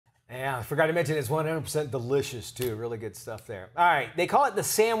Yeah, I forgot to mention it's 100% delicious too. Really good stuff there. All right, they call it the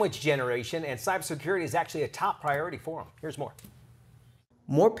sandwich generation, and cybersecurity is actually a top priority for them. Here's more.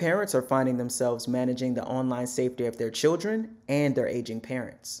 More parents are finding themselves managing the online safety of their children and their aging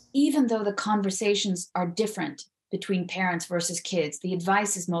parents. Even though the conversations are different between parents versus kids, the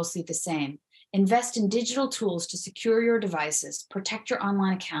advice is mostly the same. Invest in digital tools to secure your devices, protect your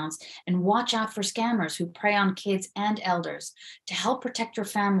online accounts, and watch out for scammers who prey on kids and elders. To help protect your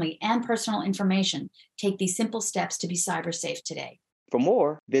family and personal information, take these simple steps to be cyber safe today. For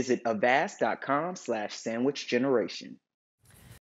more, visit avast.com/sandwichgeneration.